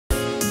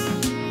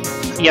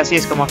Y así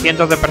es como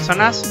cientos de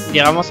personas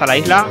llegamos a la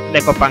isla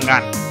de Koh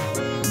Phangan.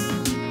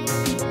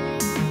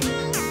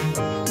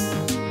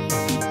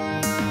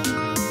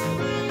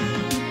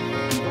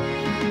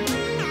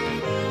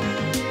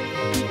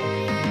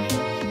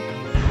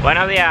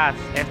 Buenos días,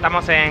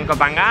 estamos en Koh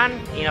Phangan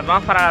y nos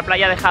vamos para la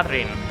playa de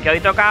Andreu, que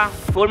hoy toca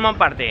Full Moon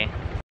Party.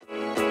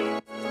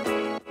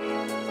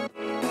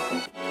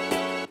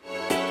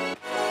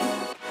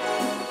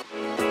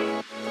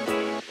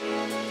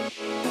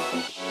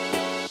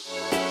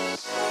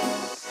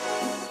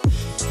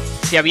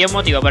 Si había un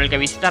motivo por el que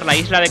visitar la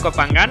isla de Koh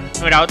Phangan,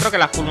 no era otro que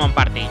la Full Moon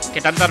Party,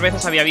 que tantas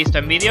veces había visto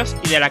en vídeos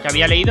y de la que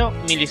había leído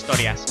mil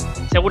historias.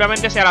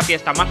 Seguramente sea la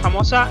fiesta más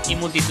famosa y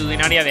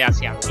multitudinaria de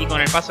Asia, y con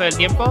el paso del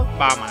tiempo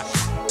va a más.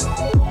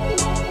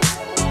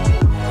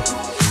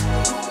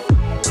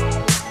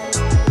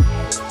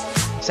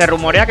 Se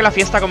rumorea que la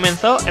fiesta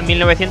comenzó en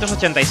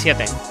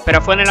 1987,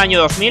 pero fue en el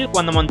año 2000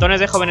 cuando montones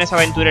de jóvenes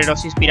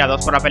aventureros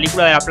inspirados por la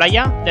película de la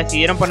playa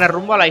decidieron poner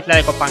rumbo a la isla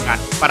de Koh Phangan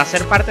para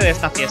ser parte de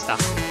esta fiesta.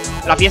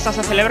 La fiesta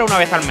se celebra una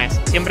vez al mes,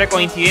 siempre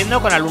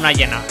coincidiendo con la luna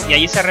llena, y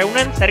allí se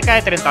reúnen cerca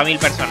de 30.000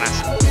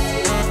 personas.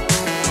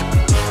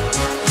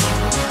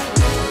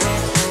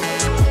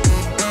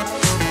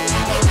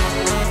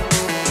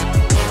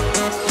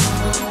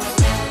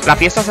 La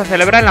fiesta se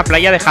celebra en la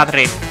playa de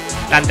Andreu.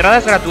 La entrada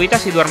es gratuita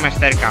si duermes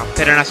cerca,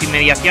 pero en las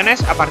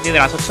inmediaciones, a partir de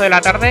las 8 de la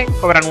tarde,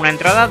 cobran una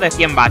entrada de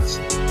 100 bahts.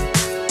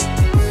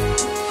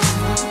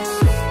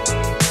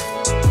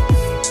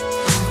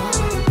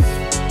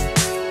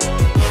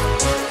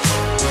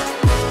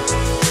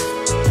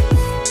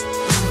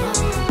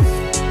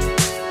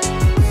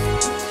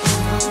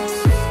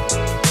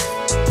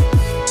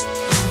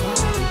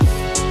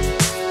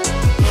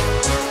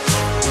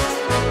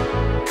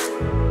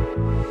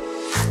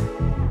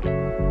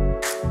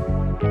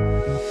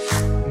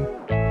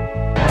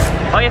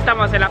 Hoy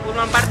estamos en la Full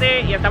Moon Party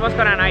y estamos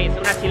con Andreu,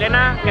 una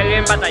chilena que vive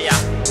en Pattaya.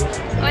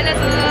 Hola a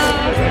todos.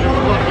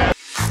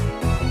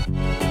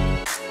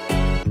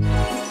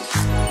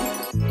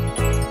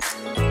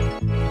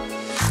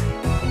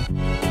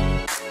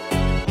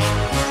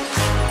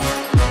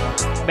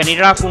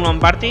 Venir a la Full Moon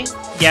Party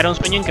ya era un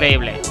sueño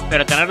increíble,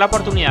 pero tener la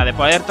oportunidad de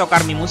poder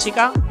tocar mi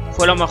música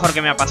fue lo mejor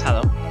que me ha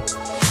pasado.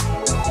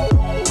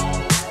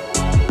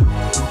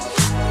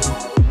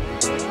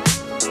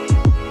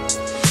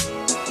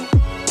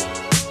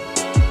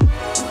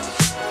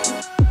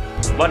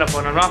 Bueno,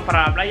 pues nos vamos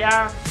para la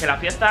playa, que la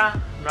fiesta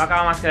no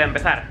acaba más que de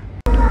empezar.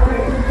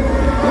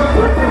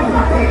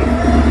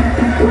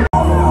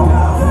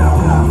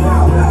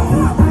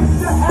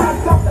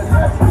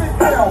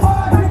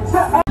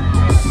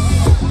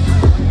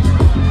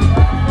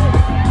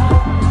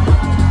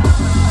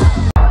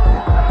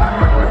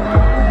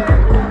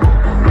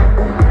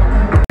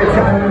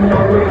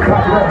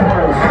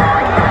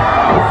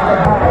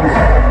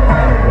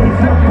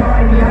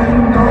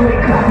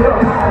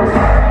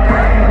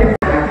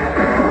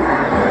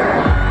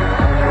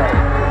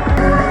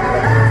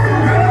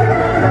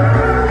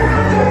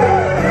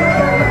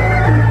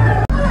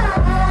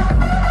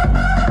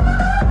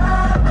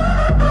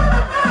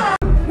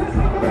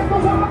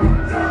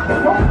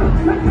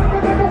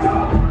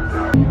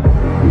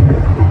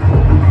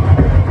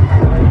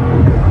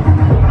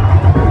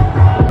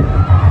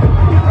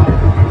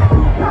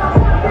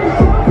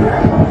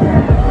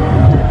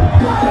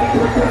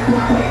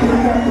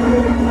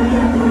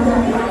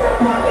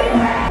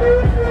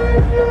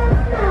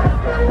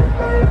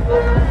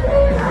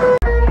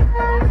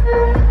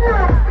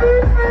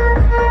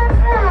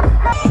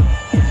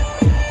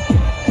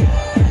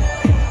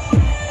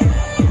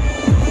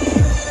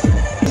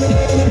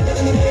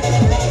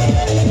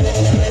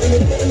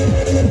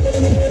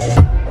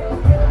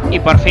 Y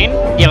por fin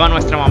llegó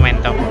nuestro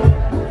momento.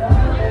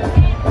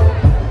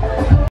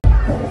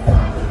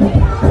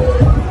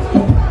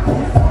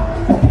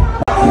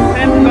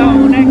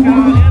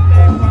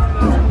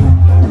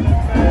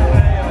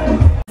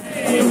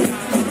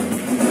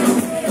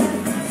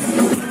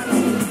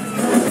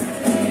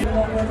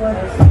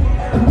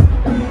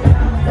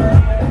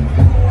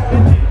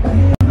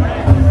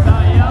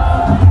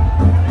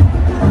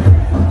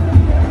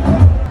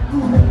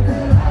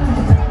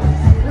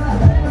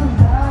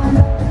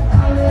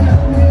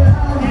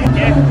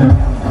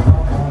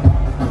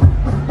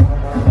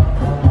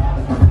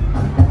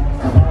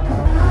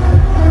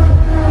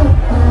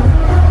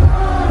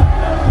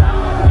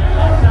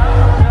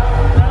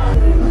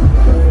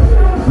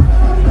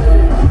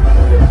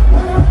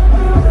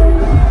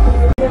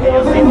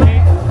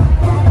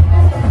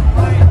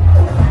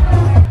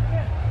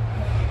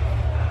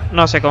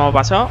 No sé cómo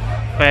pasó,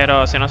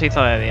 pero se nos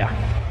hizo de día.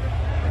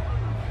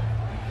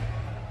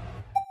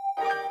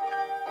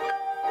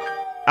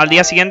 Al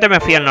día siguiente me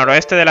fui al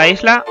noroeste de la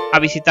isla a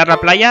visitar la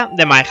playa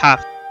de Viaje,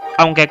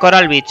 aunque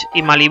Coral Beach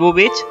y Malibu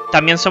Beach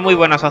también son muy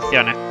buenas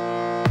opciones.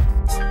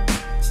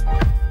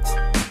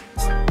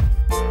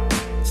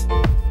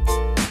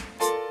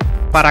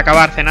 Para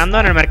acabar cenando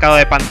en el mercado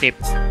de Pantip,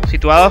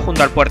 situado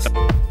junto al puerto.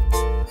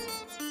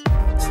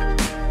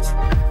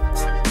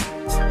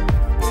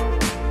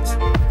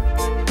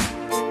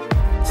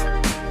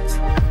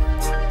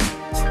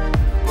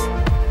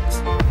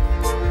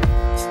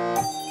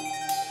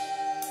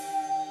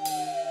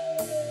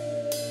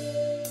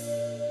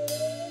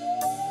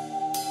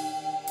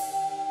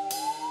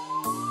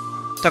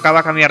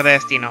 tocaba cambiar de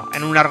destino,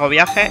 en un largo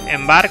viaje,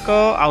 en barco,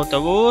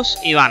 autobús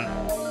y van.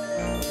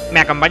 ¿Me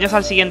acompañas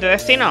al siguiente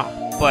destino?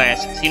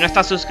 Pues, si no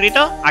estás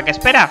suscrito, ¿a qué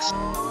esperas?